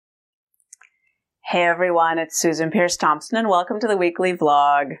Hey everyone, it's Susan Pierce Thompson and welcome to the weekly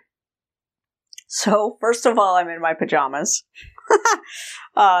vlog. So first of all, I'm in my pajamas.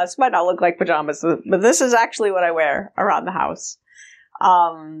 This might not look like pajamas, but this is actually what I wear around the house.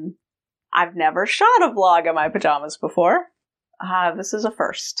 I've never shot a vlog in my pajamas before. This is a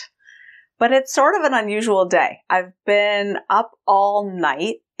first. But it's sort of an unusual day. I've been up all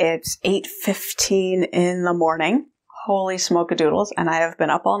night. It's 8:15 in the morning. Holy smoke-a-doodles. And I have been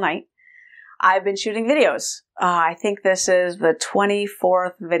up all night. I've been shooting videos. I think this is the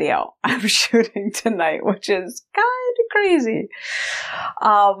 24th video I'm shooting tonight, which is kind of crazy.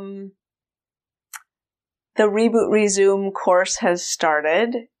 The Reboot Resume course has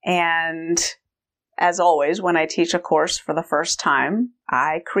started, and as always, when I teach a course for the first time,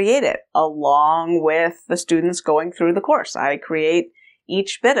 I create it along with the students going through the course. I create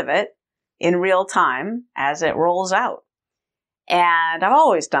each bit of it in real time as it rolls out. And I've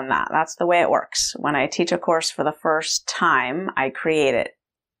always done that. That's the way it works. When I teach a course for the first time, I create it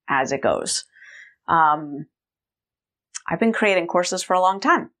as it goes. I've been creating courses for a long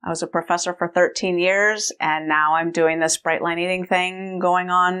time. I was a professor for 13 years, and now I'm doing this Bright Line Eating thing going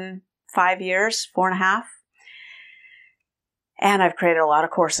on 5 years, 4.5. And I've created a lot of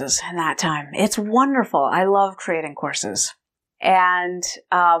courses in that time. It's wonderful. I love creating courses. And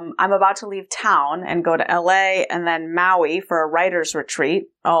I'm about to leave town and go to LA and then Maui for a writer's retreat.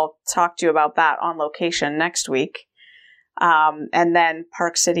 I'll talk to you about that on location next week. And then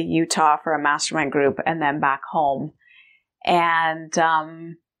Park City, Utah for a mastermind group, and then back home. And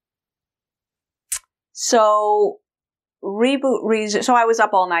so Reboot Resume. So I was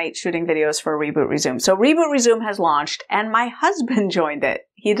up all night shooting videos for Reboot Resume. So Reboot Resume has launched, and my husband joined it.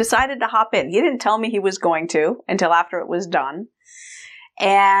 He decided to hop in. He didn't tell me he was going to until after it was done.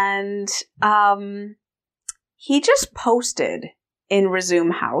 And he just posted in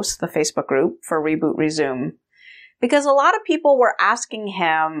Resume House, the Facebook group for Reboot Resume, because a lot of people were asking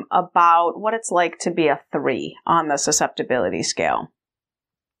him about what it's like to be a 3 on the susceptibility scale.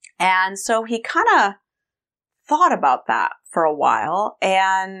 And so he kind of thought about that for a while,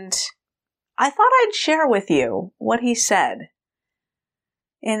 and I thought I'd share with you what he said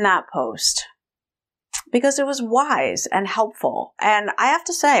in that post because it was wise and helpful. And I have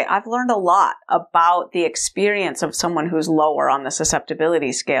to say, I've learned a lot about the experience of someone who's lower on the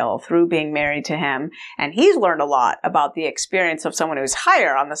susceptibility scale through being married to him, and he's learned a lot about the experience of someone who's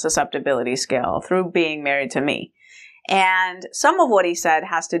higher on the susceptibility scale through being married to me. And some of what he said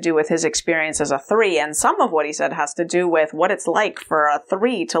has to do with his experience as a 3, and some of what he said has to do with what it's like for a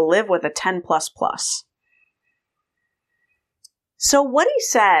 3 to live with a 10++. So what he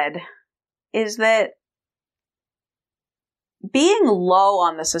said is that being low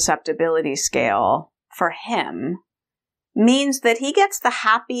on the susceptibility scale for him means that he gets the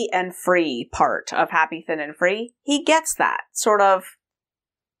happy and free part of happy, thin, and free. He gets that sort of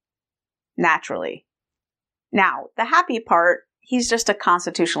naturally. Now, the happy part, he's just a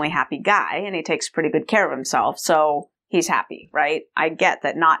constitutionally happy guy, and he takes pretty good care of himself, so he's happy, right? I get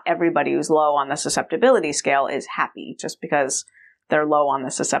that not everybody who's low on the susceptibility scale is happy just because they're low on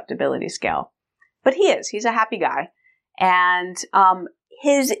the susceptibility scale. But he is. He's a happy guy. And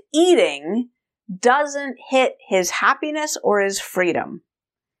his eating doesn't hit his happiness or his freedom.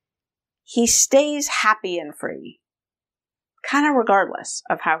 He stays happy and free, kind of regardless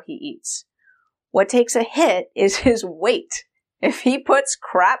of how he eats. What takes a hit is his weight. If he puts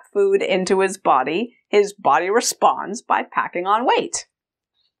crap food into his body responds by packing on weight.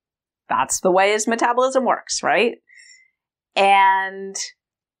 That's the way his metabolism works, right? And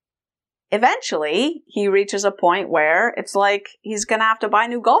eventually, he reaches a point where it's like he's going to have to buy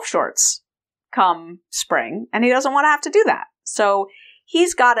new golf shorts come spring, and he doesn't want to have to do that. So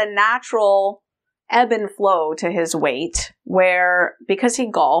he's got a natural ebb and flow to his weight where, because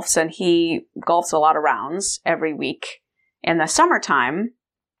he golfs and he golfs a lot of rounds every week in the summertime,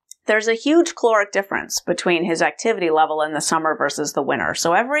 there's a huge caloric difference between his activity level in the summer versus the winter.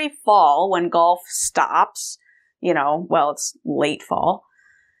 So every fall when golf stops, it's late fall,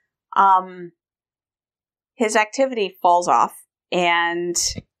 his activity falls off and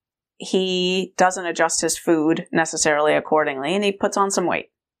he doesn't adjust his food necessarily accordingly, and he puts on some weight.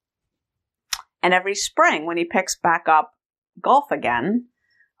 And every spring, when he picks back up golf again,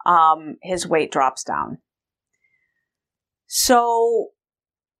 his weight drops down. So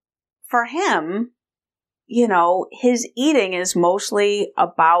for him, his eating is mostly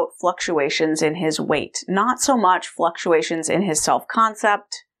about fluctuations in his weight, not so much fluctuations in his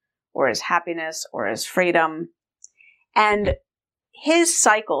self-concept or his happiness or his freedom. And his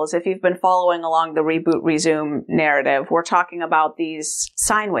cycles, if you've been following along the reboot resume narrative, we're talking about these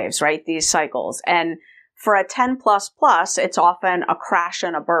sine waves, right? These cycles. And for a 10 plus plus, it's often a crash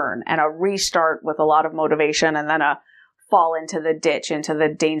and a burn and a restart with a lot of motivation and then a fall into the ditch, into the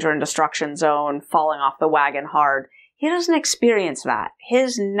danger and destruction zone, falling off the wagon hard. He doesn't experience that.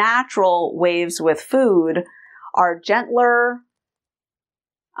 His natural waves with food are gentler.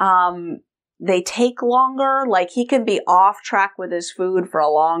 They take longer. Like he can be off track with his food for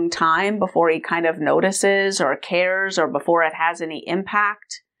a long time before he kind of notices or cares or before it has any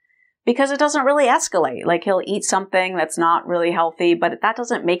impact. Because it doesn't really escalate. Like he'll eat something that's not really healthy, but that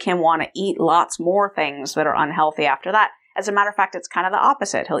doesn't make him want to eat lots more things that are unhealthy after that. As a matter of fact, it's kind of the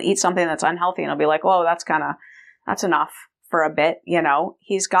opposite. He'll eat something that's unhealthy and he'll be like, oh, that's enough for a bit. You know,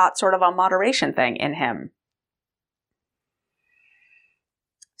 he's got sort of a moderation thing in him.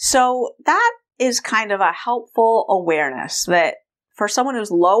 So that is kind of a helpful awareness that for someone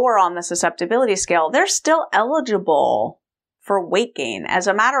who's lower on the susceptibility scale, they're still eligible for weight gain. As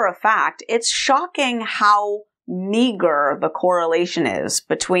a matter of fact, it's shocking how meager the correlation is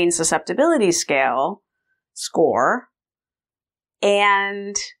between susceptibility scale score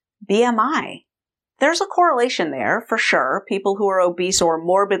and BMI. There's a correlation there for sure. People who are obese or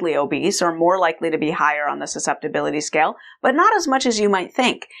morbidly obese are more likely to be higher on the susceptibility scale, but not as much as you might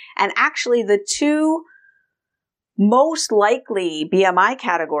think. And actually, the two most likely BMI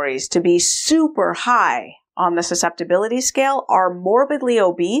categories to be super high on the susceptibility scale are morbidly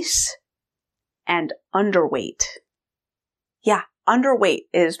obese and underweight. Yeah, underweight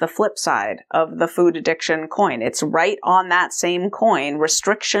is the flip side of the food addiction coin. It's right on that same coin,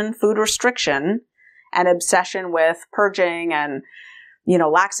 restriction, food restriction, and obsession with purging and,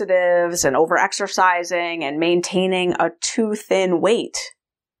 laxatives and over-exercising and maintaining a too thin weight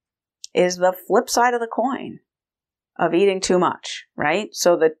is the flip side of the coin of eating too much, right?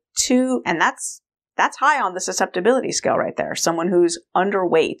 So the two, and that's high on the susceptibility scale right there. Someone who's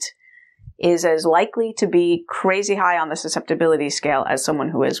underweight is as likely to be crazy high on the susceptibility scale as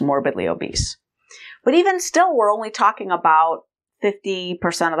someone who is morbidly obese. But even still, we're only talking about 50%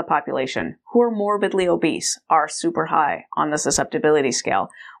 of the population who are morbidly obese are super high on the susceptibility scale,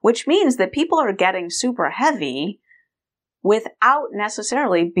 which means that people are getting super heavy without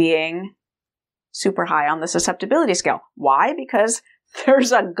necessarily being super high on the susceptibility scale. Why? Because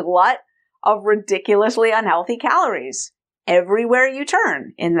there's a glut of ridiculously unhealthy calories everywhere you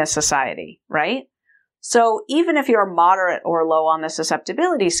turn in this society, right? So even if you're moderate or low on the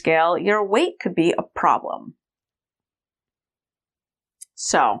susceptibility scale, your weight could be a problem.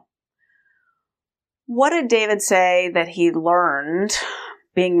 So, what did David say that he learned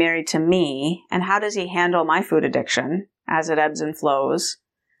being married to me, and how does he handle my food addiction as it ebbs and flows,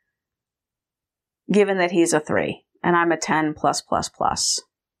 given that he's a 3 and I'm a 10 plus plus plus?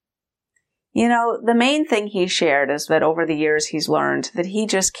 The main thing he shared is that over the years he's learned that he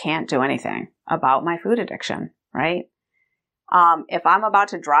just can't do anything about my food addiction, right? If I'm about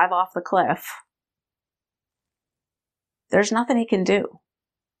to drive off the cliff, there's nothing he can do.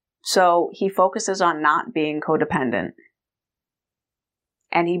 So he focuses on not being codependent.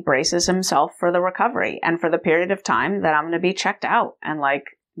 And he braces himself for the recovery and for the period of time that I'm going to be checked out and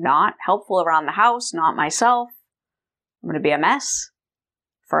not helpful around the house, not myself. I'm going to be a mess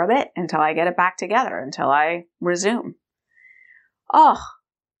for a bit until I get it back together, until I resume.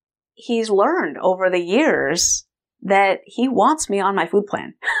 He's learned over the years that he wants me on my food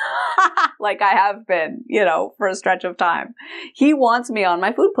plan. Like I have been, for a stretch of time. He wants me on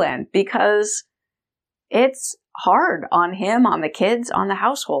my food plan because it's hard on him, on the kids, on the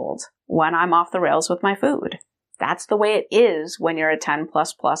household when I'm off the rails with my food. That's the way it is when you're a 10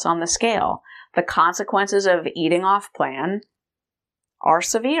 plus plus on the scale. The consequences of eating off plan are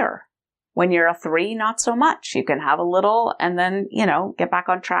severe. When you're a 3, not so much. You can have a little and then, get back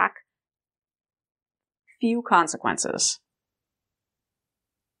on track. Few consequences.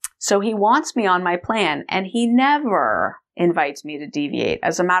 So he wants me on my plan and he never invites me to deviate.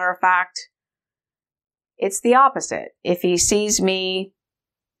 As a matter of fact, it's the opposite. If he sees me,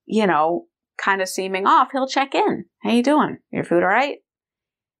 kind of seeming off, he'll check in. How you doing? Your food all right?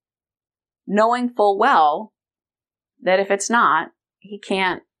 Knowing full well that if it's not, he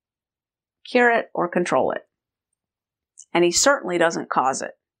can't cure it or control it. And he certainly doesn't cause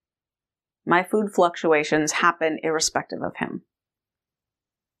it. My food fluctuations happen irrespective of him.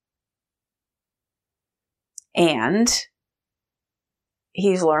 And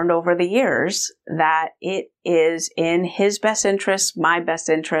he's learned over the years that it is in his best interest, my best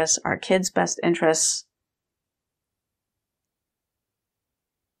interest, our kids' best interests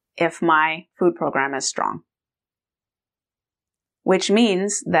if my food program is strong. which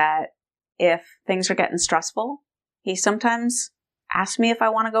means that if things are getting stressful, he sometimes asks me if I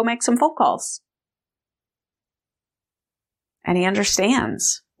want to go make some phone calls. And he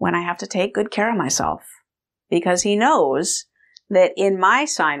understands when I have to take good care of myself, because he knows that in my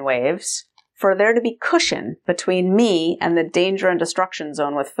sine waves, for there to be cushion between me and the danger and destruction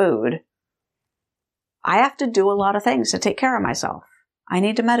zone with food, I have to do a lot of things to take care of myself. I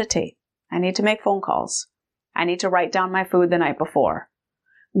need to meditate. I need to make phone calls. I need to write down my food the night before.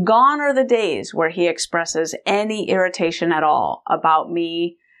 Gone are the days where he expresses any irritation at all about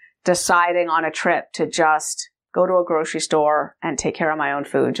me deciding on a trip to just go to a grocery store and take care of my own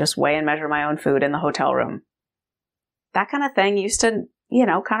food, just weigh and measure my own food in the hotel room. That kind of thing used to,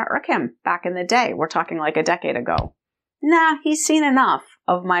 kind of irk him back in the day. We're talking like a decade ago. Nah, he's seen enough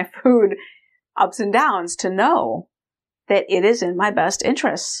of my food ups and downs to know that it is in my best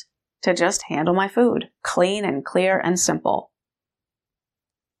interests to just handle my food clean and clear and simple.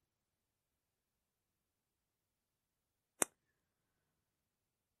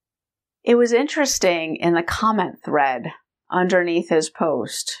 It was interesting in the comment thread underneath his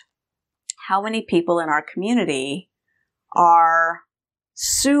post how many people in our community are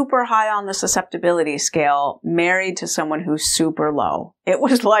super high on the susceptibility scale, married to someone who's super low. It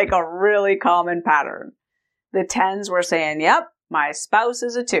was like a really common pattern. The 10s were saying, yep, my spouse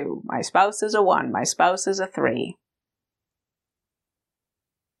is a 2, my spouse is a 1, my spouse is a 3.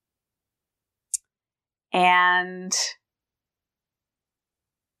 And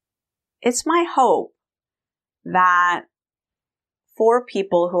it's my hope that for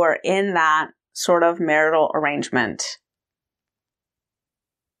people who are in that sort of marital arrangement,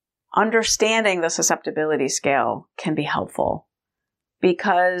 understanding the susceptibility scale can be helpful,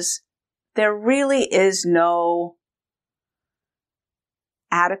 because there really is no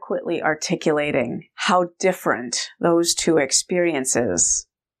adequately articulating how different those two experiences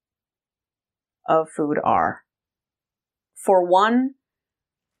of food are. For one,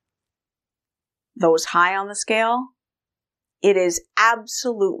 those high on the scale, it is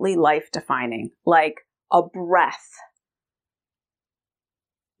absolutely life-defining, like a breath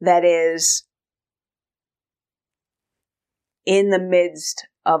that is in the midst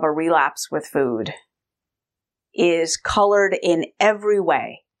of a relapse with food is colored in every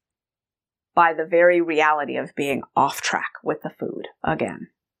way by the very reality of being off track with the food again.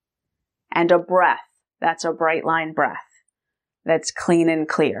 And a breath that's a bright line breath, that's clean and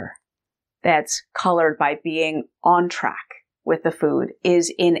clear, that's colored by being on track with the food,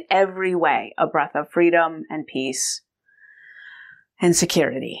 is in every way a breath of freedom and peace and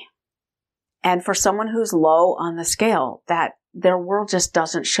security. And for someone who's low on the scale, that their world just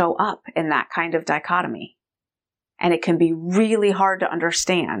doesn't show up in that kind of dichotomy. And it can be really hard to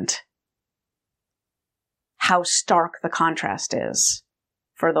understand how stark the contrast is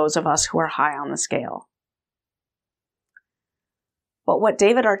for those of us who are high on the scale. But what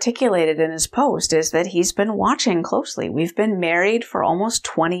David articulated in his post is that he's been watching closely. We've been married for almost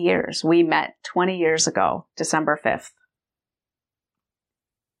 20 years. We met 20 years ago, December 5th.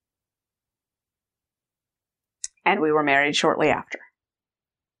 And we were married shortly after.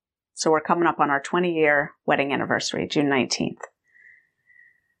 So we're coming up on our 20-year wedding anniversary, June 19th.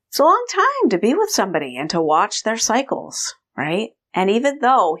 It's a long time to be with somebody and to watch their cycles, right? And even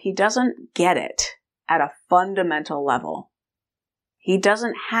though he doesn't get it at a fundamental level, he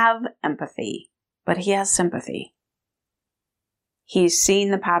doesn't have empathy, but he has sympathy. He's seen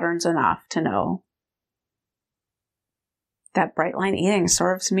the patterns enough to know that bright line eating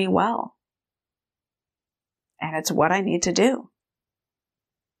serves me well. And it's what I need to do.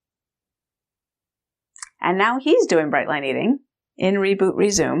 And now he's doing bright line eating in Reboot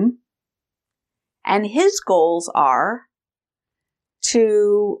Resume. And his goals are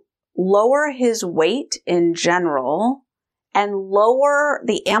to lower his weight in general and lower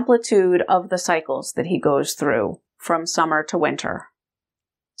the amplitude of the cycles that he goes through from summer to winter.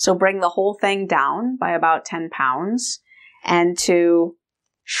 So bring the whole thing down by about 10 pounds and to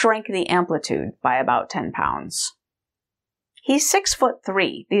shrink the amplitude by about 10 pounds. He's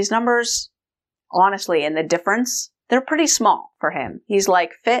 6'3". These numbers, honestly, and the difference, they're pretty small for him. He's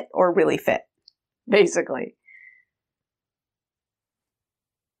like fit or really fit, basically.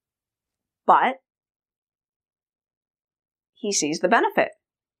 But he sees the benefit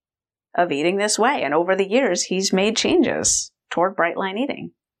of eating this way. And over the years, he's made changes toward bright line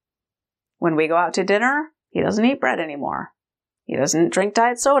eating. When we go out to dinner, he doesn't eat bread anymore. He doesn't drink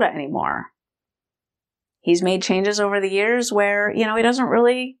diet soda anymore. He's made changes over the years where, he doesn't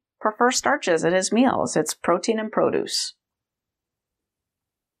really prefer starches at his meals. It's protein and produce.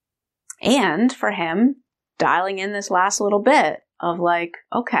 And for him, dialing in this last little bit of like,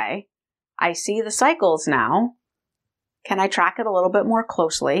 okay, I see the cycles now. Can I track it a little bit more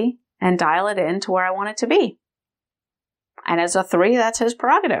closely and dial it in to where I want it to be? And as a 3, that's his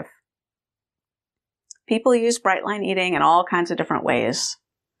prerogative. People use bright line eating in all kinds of different ways.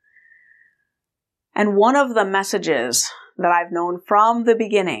 And one of the messages that I've known from the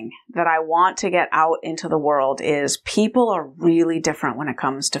beginning that I want to get out into the world is people are really different when it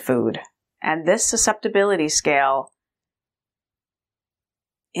comes to food. And this susceptibility scale,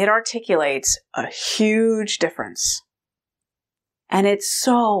 it articulates a huge difference. And it's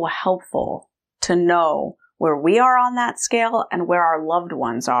so helpful to know where we are on that scale and where our loved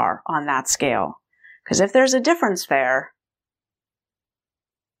ones are on that scale. Because if there's a difference there,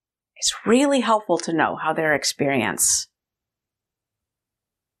 it's really helpful to know how their experience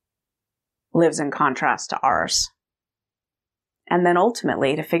lives in contrast to ours. And then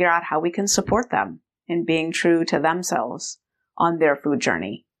ultimately to figure out how we can support them in being true to themselves on their food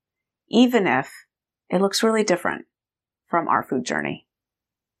journey, even if it looks really different from our food journey.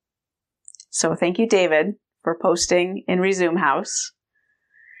 So thank you, David, for posting in Resume House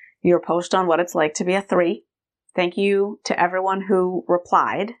your post on what it's like to be a 3. Thank you to everyone who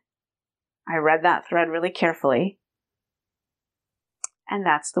replied. I read that thread really carefully. And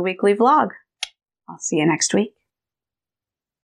that's the weekly vlog. I'll see you next week.